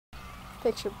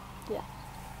Picture, yeah.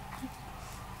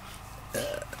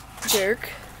 Jerk.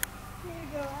 Here you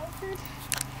go, Alfred.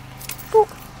 Ooh.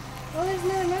 Oh, there's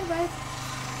another motorbike.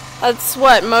 That's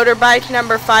what, motorbike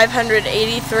number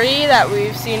 583 that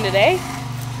we've seen today? You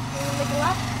want to make a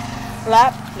lap?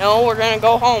 Lap? No, we're gonna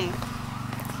go home.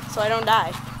 So I don't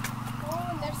die. Oh,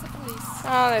 and there's the police.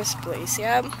 Oh, there's police,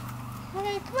 yep.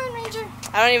 Okay, come on, Ranger.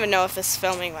 I don't even know if this is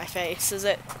filming my face, is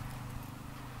it?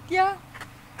 Yeah,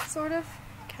 sort of.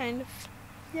 Kind of.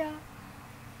 Yeah.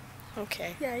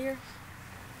 Okay. Yeah, you're...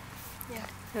 Yeah.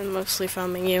 I'm mostly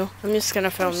filming you. I'm just gonna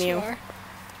film you. Sure.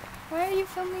 Why are you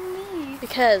filming me?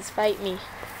 Because, fight me.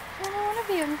 I don't want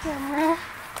to be on camera.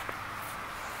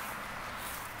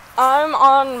 I'm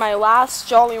on my last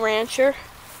Jolly Rancher.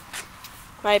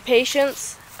 My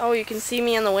patience. Oh, you can see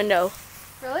me in the window.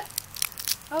 Really?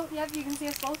 Oh, yeah, you can see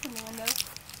us both in the window.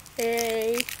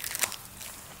 Hey.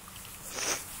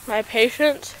 My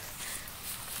patience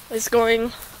is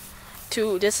going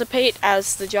to dissipate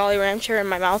as the Jolly Rancher in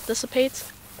my mouth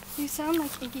dissipates. You sound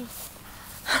like Iggy.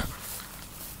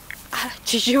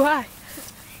 GGY.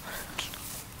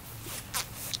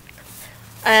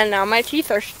 And now my teeth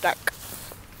are stuck.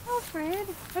 Alfred,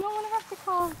 I don't want to have to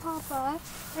call Papa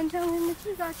and tell him that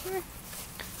you got your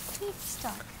teeth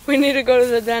stuck. We need to go to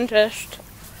the dentist.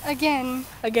 Again.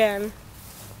 Again.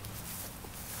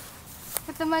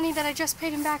 With the money that I just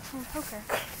paid him back from poker.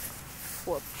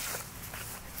 Whoops.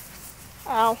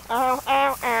 Ow, ow,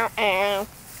 ow, ow, ow.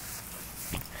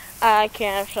 I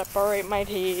can't separate my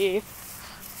teeth.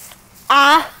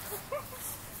 Ah!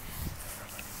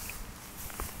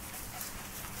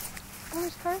 Oh,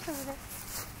 there's cars over there.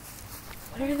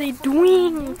 What are they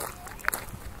doing?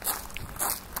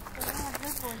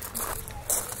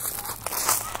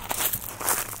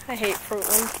 I hate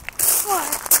Fruitland. Why?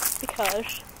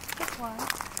 Because That's why.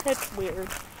 it's weird.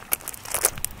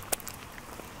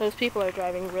 Those people are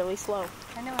driving really slow.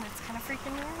 I know, and it's kind of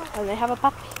freaking me out. And they have a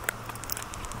puppy.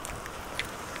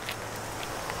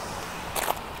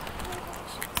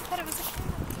 I thought it was a cat.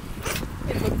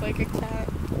 It looked like a cat.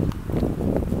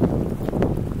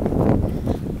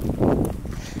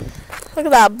 Look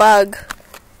at that bug.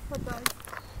 What bug?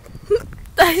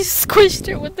 I squished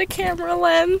it with the camera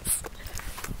lens.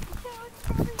 Yeah, it's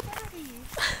probably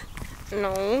daddy.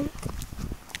 No.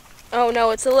 Oh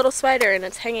no, it's a little spider and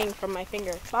it's hanging from my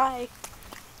finger. Bye.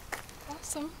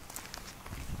 Awesome.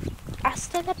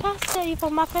 Hasta la pasta, evil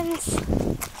muffins.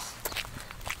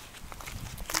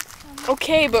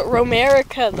 Okay, but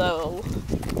Romerica though.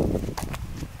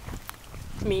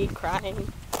 Me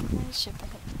crying. I ship it.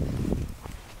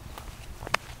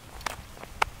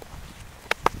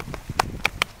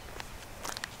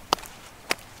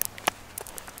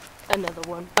 Another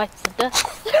one bites the dust.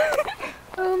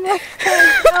 Oh my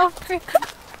god, Alfred.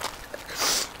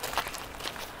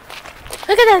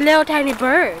 Look at that little tiny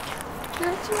bird.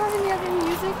 Don't you have any other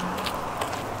music?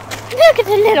 Look at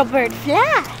the little bird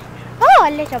fly. Oh,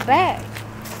 a little bird.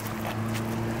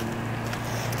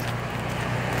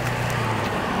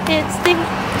 It's the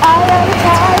eye of the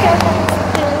tiger,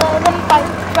 still of the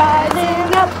fight,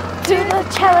 rising up to the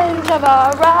challenge of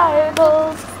our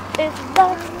rivals. It's the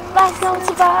last known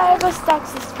survivor,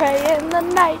 stalks his prey in the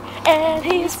night, and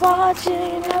he's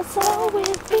watching us all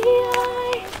with the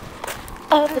eye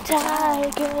of the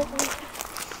tiger.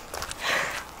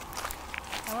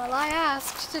 Well, I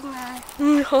asked, didn't I?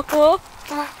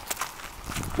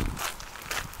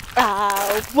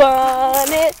 I want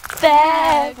it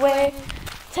that way.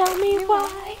 Tell me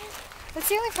why. That's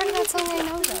the only part of that song I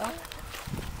know, though.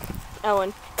 Oh,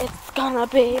 and it's gonna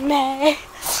be me.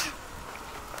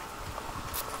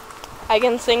 I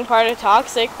can sing part of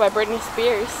Toxic by Britney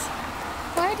Spears.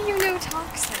 Why do you know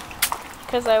Toxic?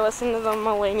 Because I listened to the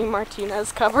Melanie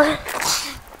Martinez cover.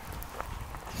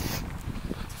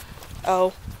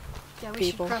 Oh, Yeah, we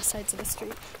people. should cross sides of the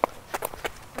street.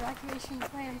 Evacuation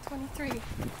plan 23.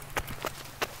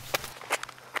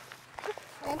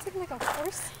 Dancing like a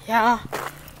horse? Yeah.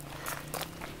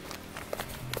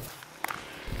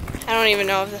 I don't even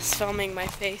know if this is filming my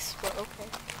face, but okay.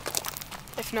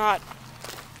 If not,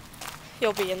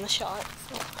 you'll be in the shot.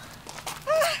 So.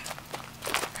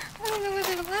 I don't know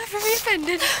whether to laugh or be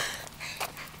offended.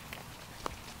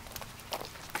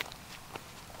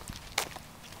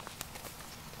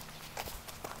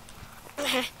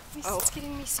 At least it's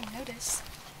getting me some notice.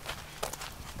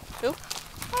 Who?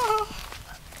 Oh.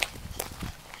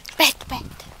 Backbite.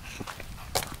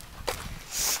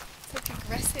 Such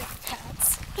aggressive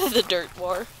pats. The dirt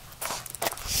war.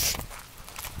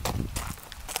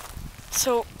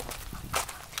 So,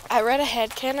 I read a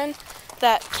headcanon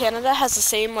that Canada has the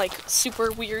same, like,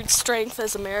 super weird strength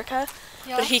as America,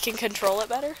 Yeah. but he can control it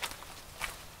better.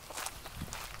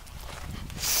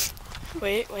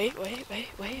 Wait.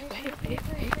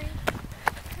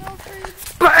 Alfred.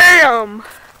 BAM!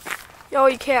 Yo,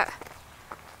 you can't.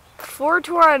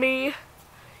 420.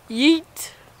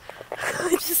 Yeet. I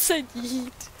just said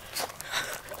yeet.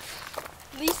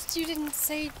 At least you didn't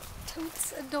say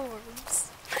totes adorbs.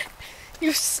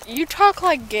 You talk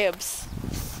like Gibbs.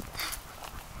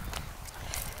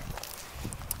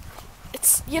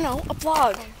 It's, you know, a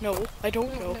vlog. No, I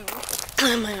don't know.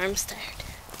 My arm's tired.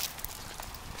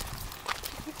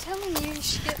 You're telling me you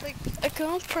should get like A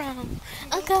GoPro.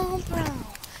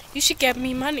 You should get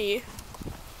me money.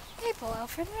 Maple,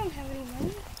 Alfred. I don't have any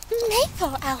money.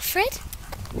 Maple, Alfred.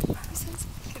 You sound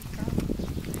like a good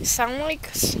girl. You sound like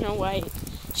Snow White.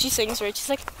 She sings right. She's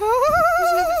like, Here's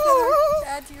another feather to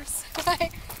add to your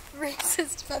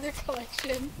semi-racist feather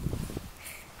collection.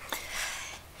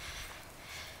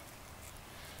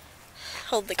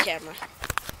 hold the camera.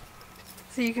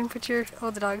 So you can put your,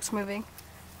 oh, the dog's moving.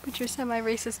 Put your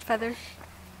semi-racist feather.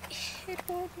 It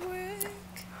won't work.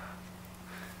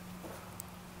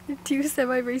 Two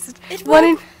semi-racist. It One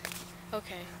in, won't.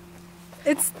 Okay.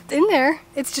 it's in there.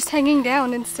 It's just hanging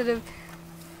down instead of,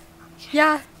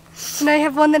 yeah. And I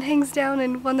have one that hangs down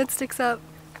and one that sticks up.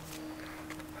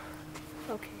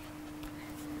 Okay.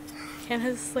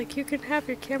 Hannah's like, you can have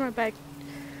your camera back.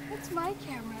 That's my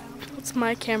camera. It's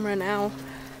my camera now.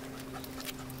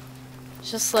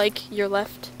 Just like your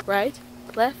left, right,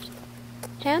 left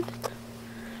hand.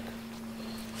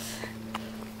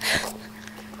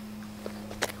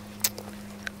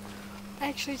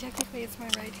 Actually, technically, it's my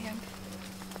right hand.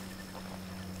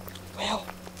 Well,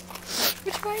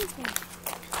 Which reminds me,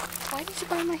 why did you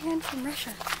buy my hand from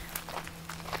Russia?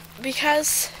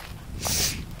 because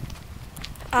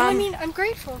Well, I mean, I'm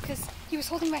grateful because he was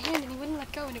holding my hand and he wouldn't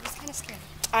let go, and it was kind of scary.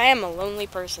 I am a lonely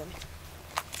person,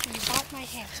 And you bought my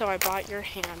hand. so I bought your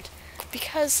hand.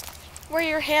 Because where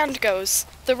your hand goes,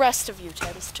 the rest of you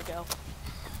tends to go.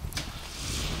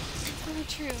 It's really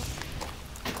true.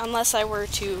 Unless I were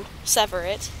to sever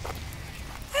it.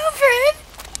 Alfred!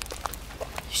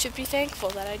 You should be thankful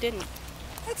that I didn't.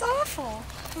 That's awful.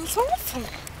 It's awful.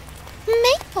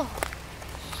 Maple.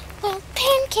 Well,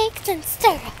 pancakes and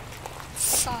syrup.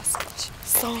 Sausage.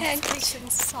 Sausage. Pancakes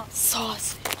and sauce.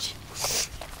 Sausage.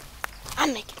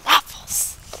 I'm making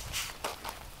waffles.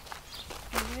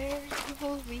 Where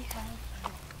will we have?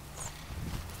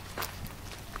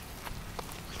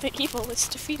 The evil is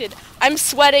defeated. I'm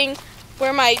sweating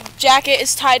where my jacket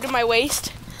is tied to my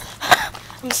waist.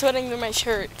 I'm sweating through my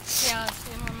shirt. Yeah,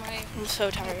 same on my I'm so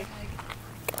tired.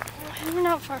 We're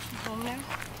not far from home now.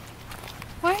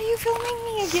 Why are you filming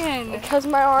me again? Because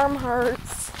my arm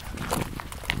hurts.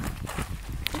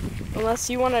 Unless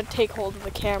you want to take hold of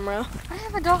the camera. I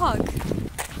have a dog.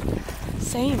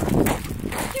 Same.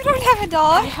 You don't have a I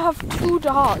dog? have 2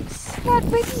 dogs. Not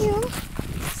with you.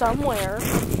 Somewhere.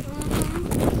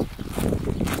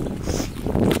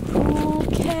 Who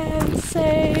can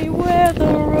say where the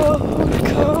road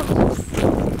goes?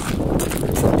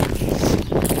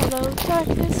 Hello,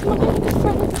 darkness, my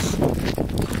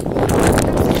friend.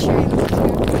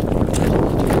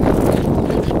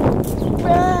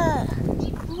 Bruh.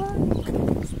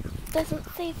 Doesn't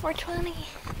say 420. It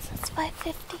says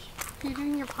 550. You're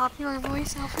doing your popular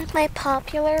voice, Alfred? My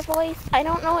popular voice? I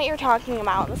don't know what you're talking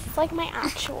about. This is like my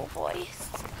actual voice.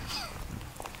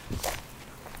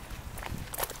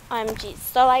 OMG.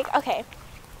 So, like, okay.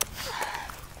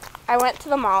 I went to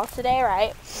the mall today,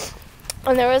 right?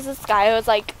 And there was this guy who was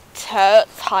like,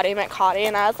 totes Hottie McHottie.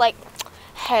 And I was like,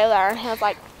 hey there. And he was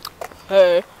like,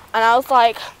 hey. And I was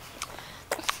like,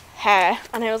 hey.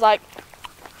 And he was like,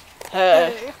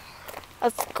 hey.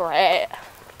 That's great.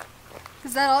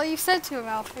 Is that all you said to him,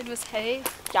 Alfred, was hey?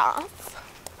 Yes.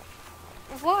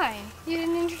 Why? You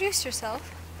didn't introduce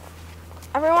yourself.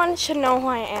 Everyone should know who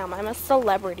I am. I'm a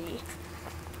celebrity.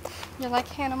 You're like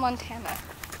Hannah Montana.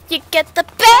 You get the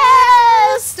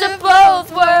best of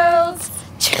both worlds.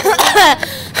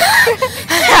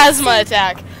 Asthma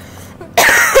attack.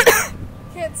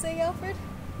 Can't sing, Alfred?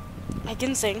 I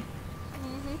can sing.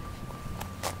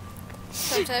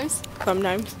 Sometimes.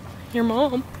 Sometimes. Your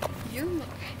mom. Your mom.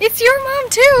 It's your mom,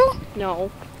 too!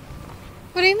 No.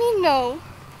 What do you mean, no?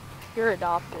 You're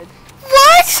adopted.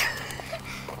 What?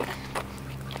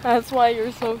 That's why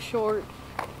you're so short.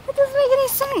 That doesn't make any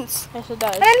sense. Yes, it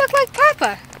does. And I look like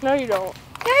Papa. No, you don't.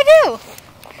 Yeah, I do.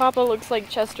 Papa looks like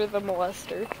Chester the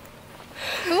Molester.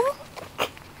 Who?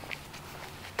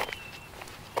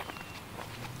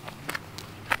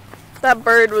 That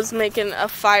bird was making a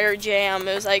fire jam.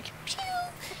 It was like,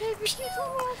 Okay, but you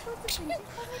told me all sorts of things. You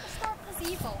told me the stork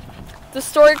was evil. the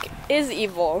stork is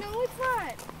evil. No, it's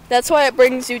not. That's why it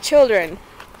brings you children.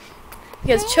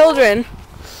 Because children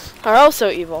are also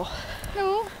evil.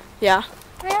 No, Yeah.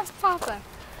 I asked Papa.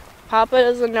 Papa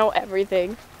doesn't know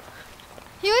everything.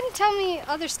 He wouldn't tell me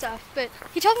other stuff, but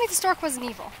he told me the stork wasn't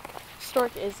evil.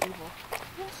 Stork is evil.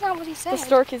 That's not what he said. The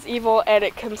stork is evil and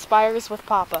it conspires with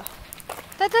Papa.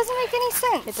 That doesn't make any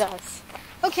sense. It does.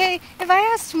 Okay, if I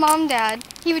asked Mom, Dad,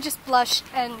 he would just blush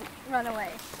and run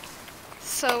away.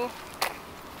 So,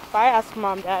 If I asked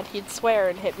Mom, Dad, he'd swear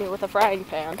and hit me with a frying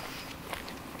pan.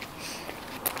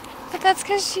 but that's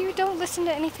because you don't listen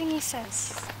to anything he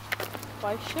says.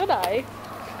 Why should I?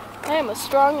 I am a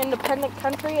strong, independent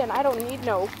country and I don't need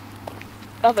no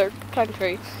other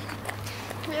country.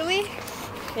 Really?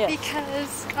 Yes.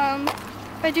 Because, if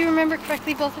I do remember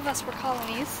correctly, both of us were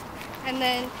colonies. And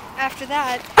then, after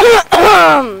that,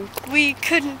 we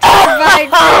couldn't provide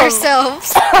for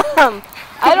ourselves.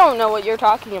 I don't know what you're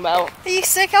talking about. Are you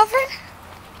sick, Alfred?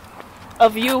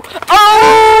 Of you.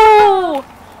 Oh!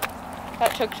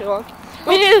 That took too long.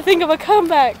 We need to think of a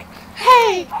comeback.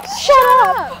 Hey, shut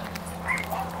up!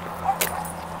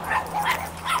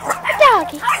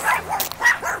 Doggy.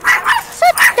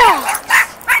 Such dog.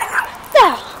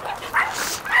 Dog.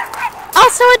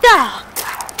 Also a dog.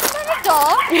 I'm not a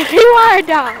dog. You are a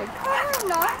dog. I'm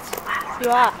not. You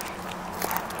are.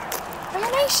 I'm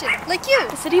a nation, like you.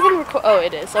 Is it even record? Oh,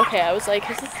 it is. Okay, I was like,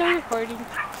 is it still recording?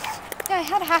 Yeah, I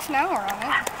had a half an hour on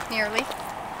it, nearly.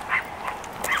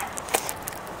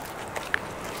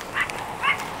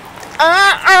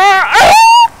 Why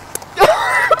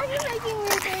are you making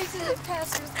weird noises as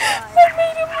passers-by? I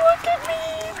made him look at me.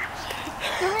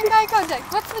 Don't make eye contact.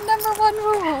 What's the #1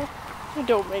 rule?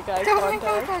 Don't make eye Don't make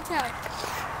eye contact. contact.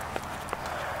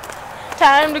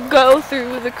 Time to go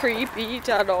through the creepy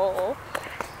tunnel.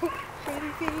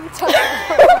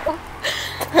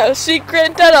 A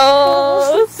secret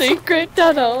tunnel. Secret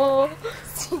tunnel.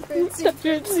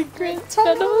 Secret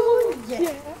tunnel.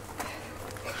 Yeah.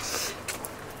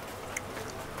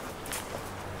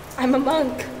 I'm a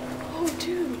monk. Oh,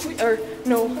 dude.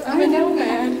 I'm a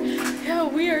nomad. Yeah,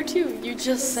 we are too. You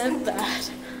just said that.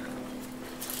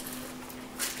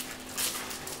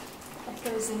 What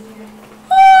goes in here?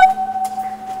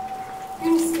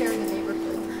 You're gonna scare the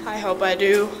neighborhood. I hope I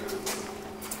do.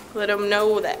 Let them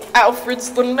know that Alfred's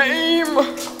the name.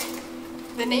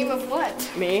 The name of what?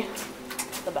 Me.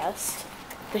 The best.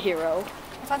 The hero.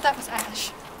 I thought that was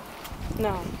Ash.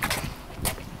 No.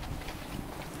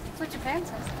 That's what Japan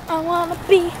says. I wanna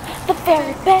be the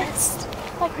very best,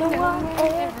 like no one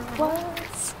ever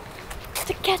was.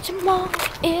 To catch 'em all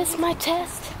is my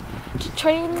test. To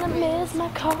train them is my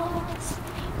cause.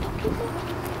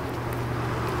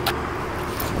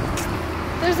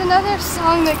 There's another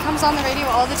song that comes on the radio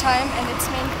all the time, and its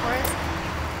main chorus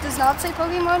does not say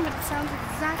Pokemon, but it sounds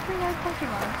exactly like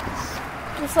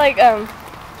Pokemon. It's like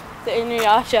the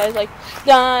Inuyasha is like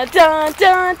dun dun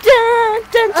dun dun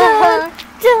dun dun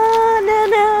dun na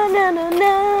na na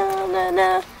na na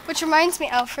na. Which reminds me,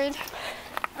 Alfred,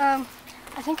 I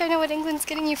think I know what England's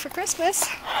getting you for Christmas.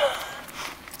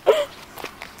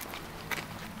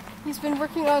 He's been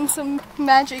working on some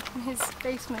magic in his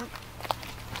basement.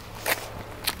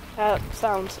 That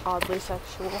sounds oddly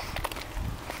sexual.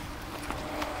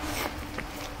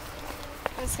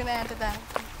 I'm just gonna add to that.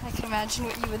 I can imagine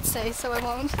what you would say, so I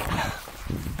won't.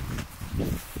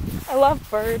 I love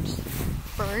birds.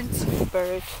 Birds.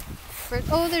 Birds.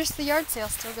 Oh, there's the yard sale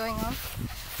still going on.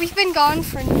 We've been gone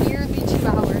for nearly 2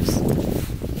 hours.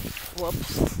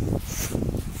 Whoops.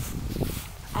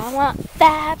 I want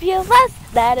fabulous.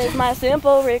 That is my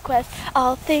simple request.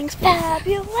 All things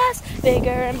fabulous, bigger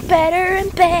and better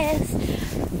and best.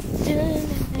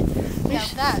 Now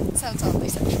that sounds oddly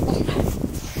sexual.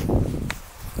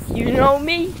 You know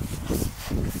me.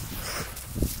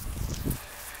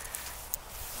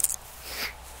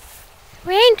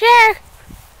 Ranger!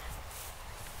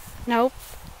 Nope.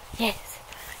 Yes.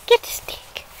 Get a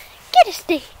stick. Get a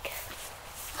stick.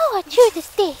 Oh, I chew the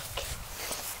stick.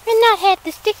 And not have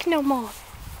the stick no more.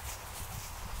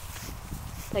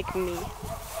 Like me.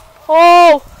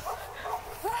 Oh!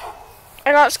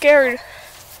 I got scared.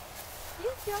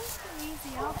 You don't go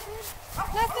easy, Alfred.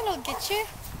 Nothing will get you.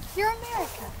 You're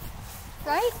American,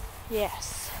 right?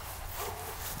 Yes.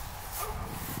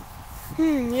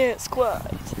 Yes, quite.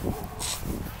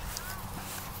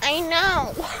 I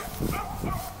know.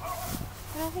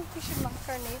 I don't think we should mock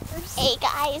our neighbors. Hey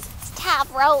guys, it's Tab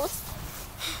Roast.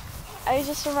 I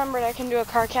just remembered I can do a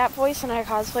car cat voice and I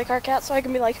cosplay car cat, so I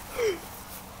can be like,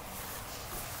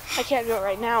 I can't do it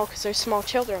right now because there's small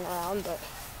children around, but.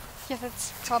 Yeah,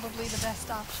 that's probably the best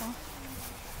option.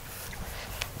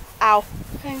 Ow.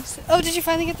 Oh, did you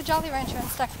finally get the Jolly Rancher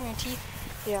unstuck from your teeth?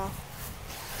 Yeah.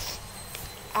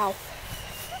 Ow.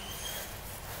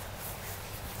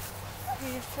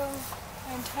 We have filmed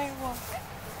my entire walk.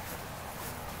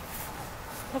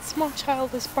 That small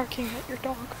child is barking at your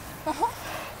dog. Uh-huh.